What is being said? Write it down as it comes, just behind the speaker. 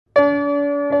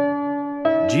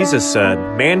Jesus said,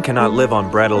 "Man cannot live on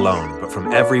bread alone, but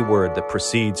from every word that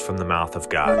proceeds from the mouth of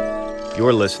God."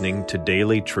 You're listening to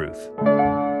Daily Truth.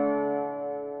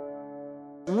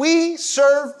 We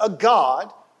serve a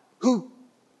God who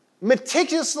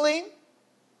meticulously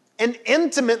and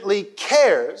intimately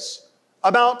cares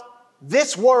about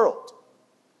this world,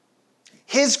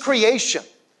 His creation,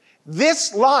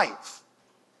 this life.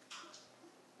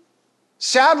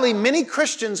 Sadly, many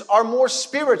Christians are more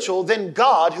spiritual than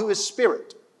God, who is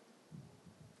spirit.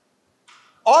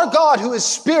 Our God, who is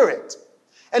spirit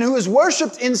and who is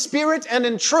worshiped in spirit and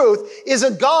in truth, is a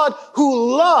God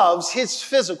who loves His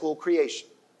physical creation.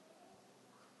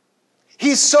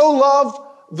 He so loved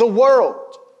the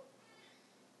world,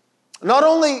 not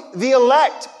only the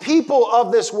elect people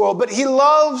of this world, but He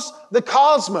loves the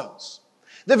cosmos.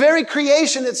 The very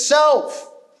creation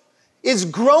itself is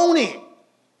groaning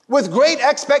with great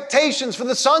expectations for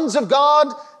the sons of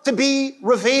God to be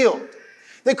revealed.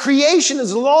 The creation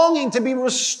is longing to be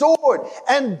restored,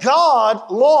 and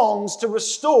God longs to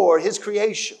restore His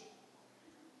creation.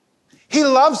 He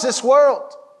loves this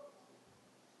world.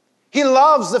 He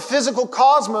loves the physical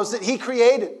cosmos that He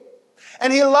created.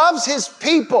 And He loves His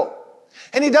people.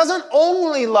 And He doesn't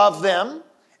only love them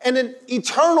in an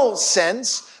eternal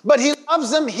sense, but He loves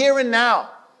them here and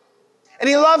now. And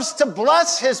He loves to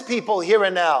bless His people here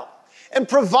and now and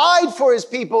provide for His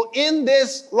people in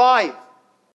this life.